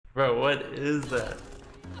Bro, what is that?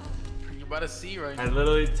 You about to see right now. I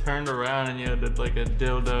literally turned around and you had like a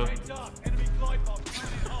dildo.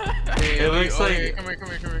 Hey, It looks like. okay, come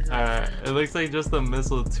here. Alright, it looks like just a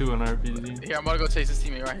missile to an RPG. Here, I'm about to go chase this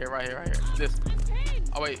teammate right here. This.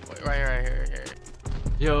 Oh wait, right here.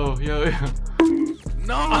 Yo.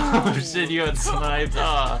 No! Oh shit, you got sniped.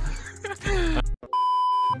 Ah.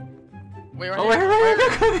 Wait, right Oh, here. wait.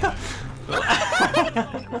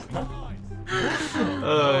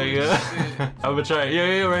 Oh my god. I'm gonna try it.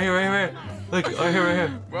 Yo, right here. Look, right here.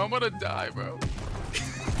 Bro, I'm gonna die, bro.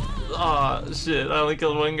 Oh shit, I only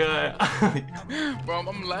killed one guy. Bro,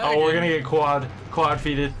 I'm lagging. Oh, we're gonna get quad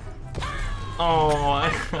feeded. Oh my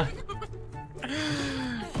god.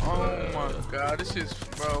 Oh my god, this is,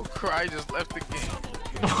 bro. Cry just left the game.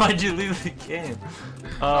 Why'd you leave the game?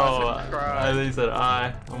 Oh, I think he said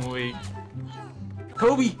I'm weak.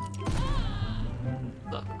 Kobe!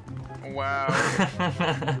 Wow.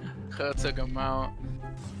 Cut took him out.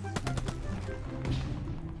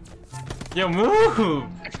 Yo, move!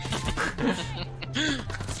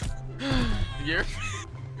 You're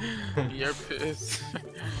pissed.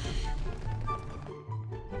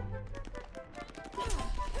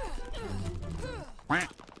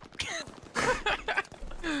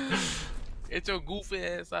 Get your goofy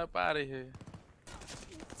ass up out of here.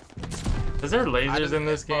 Is there lasers in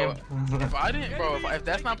this game? If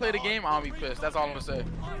that's not play the game, I'll be pissed. That's all I'm gonna say.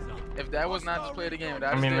 If that was not just play the game,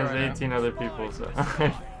 that's I mean, there there's right 18 now. other people, so.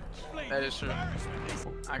 That is true.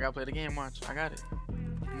 I gotta play the game. Watch, I got it.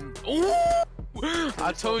 Ooh!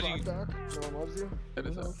 I told you. No one loves you. That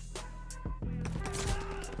is up.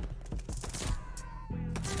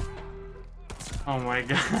 Oh my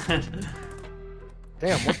god.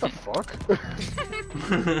 Damn, what the fuck?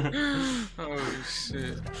 Oh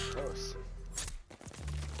shit. Gross.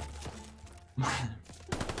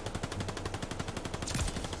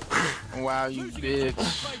 Wow, you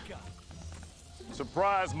bitch.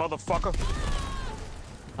 Surprise, motherfucker.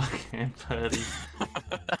 Okay, buddy.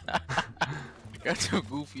 Got your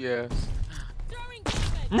goofy ass.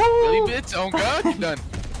 No! Really, bitch? Oh god, you done.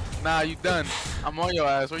 Nah, you done. I'm on your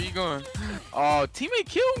ass. Where you going? Oh, teammate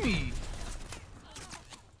killed me.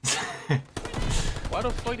 Why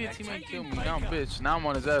the fuck did teammate kill me? Now I'm bitch. Now I'm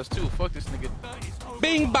on his ass too. Fuck this nigga.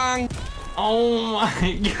 Bing bang. Oh my,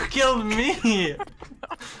 you killed me!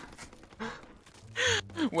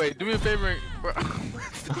 Wait, do me a favor, bro. Bro,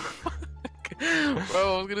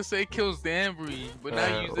 I was gonna say kills Danbury, but now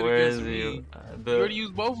you used it against me. You already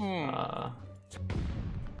used both of them.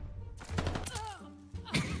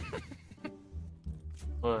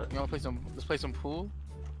 What? You wanna play some? Let's play some pool.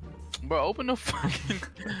 Bro, open the fucking.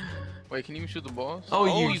 Wait, can you even shoot the balls?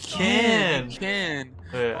 Oh, you can. You can.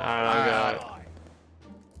 Wait, I got it.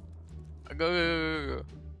 Go.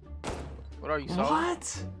 What are you? Solid?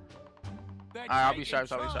 What? Alright, I'll be sharp.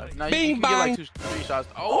 Now you Bing can bang. get like 3 shots.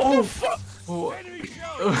 Oh, fuck!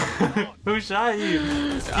 Who shot you?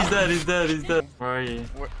 He's dead. Where are you?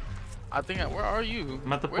 Where are you?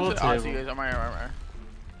 I'm at the Where's pool the table. guys? I'm right.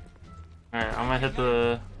 Alright, I'm gonna hit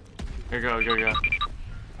the... Here, go.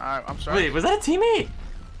 Alright, I'm sorry. Wait, was that a teammate?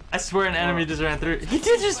 I swear an enemy just ran through. He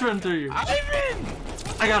did just run through you. Ivan!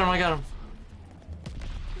 I got him.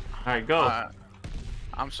 Alright, go.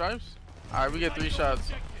 I'm sharp. Alright, we get 3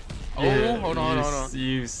 shots. Oh, Yeah, hold on.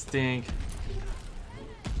 You stink.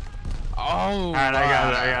 Oh. Alright, I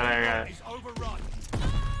got it.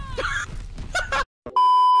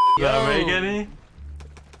 Did I make any?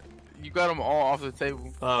 You got them all off the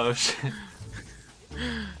table. Oh shit.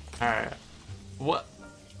 Alright. What?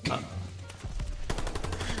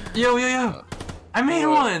 Yo. I made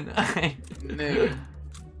one! Nigga.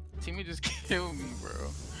 Teammate just killed me, bro.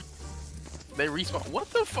 They respawn. What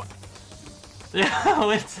the fuck? Yeah,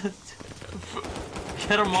 wait.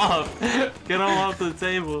 Get him off. Get him off the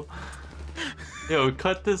table. Yo,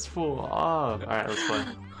 cut this fool off. Alright, let's play.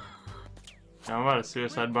 Yeah, I'm about to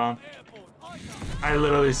suicide bomb. I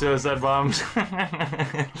literally suicide bombed. Just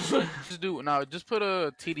put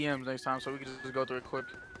a TDMs next time so we can just go through it quick.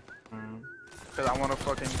 Cause I wanna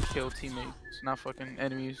fucking kill teammates, not fucking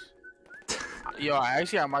enemies. Yo, I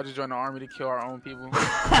might just join the army to kill our own people.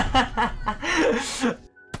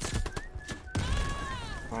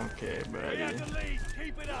 Okay, buddy.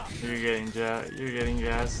 You're getting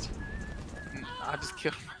gassed. I just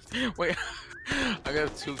killed my... Wait, I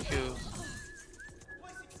got 2 kills.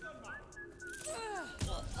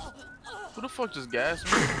 Who the fuck just gassed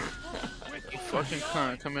me? You fucking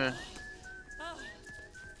cunt, come here.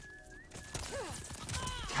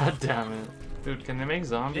 God damn it. Dude, can they make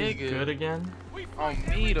zombies good again? On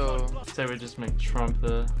me though. Say we just make Trump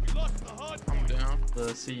the I'm down.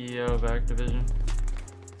 CEO of Activision.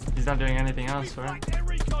 He's not doing anything else, right?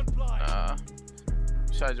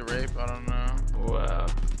 Besides a rape, I don't know. Wow.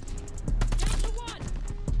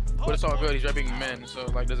 But it's all good. He's raping men, so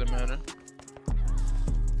like doesn't matter.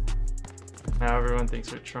 Now everyone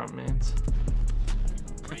thinks we're Trump mains.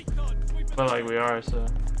 But like we are, so.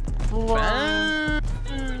 I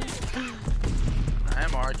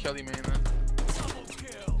am R. Kelly main then.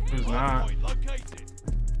 Who's not?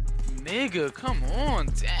 Nigga, come on,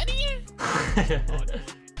 daddy.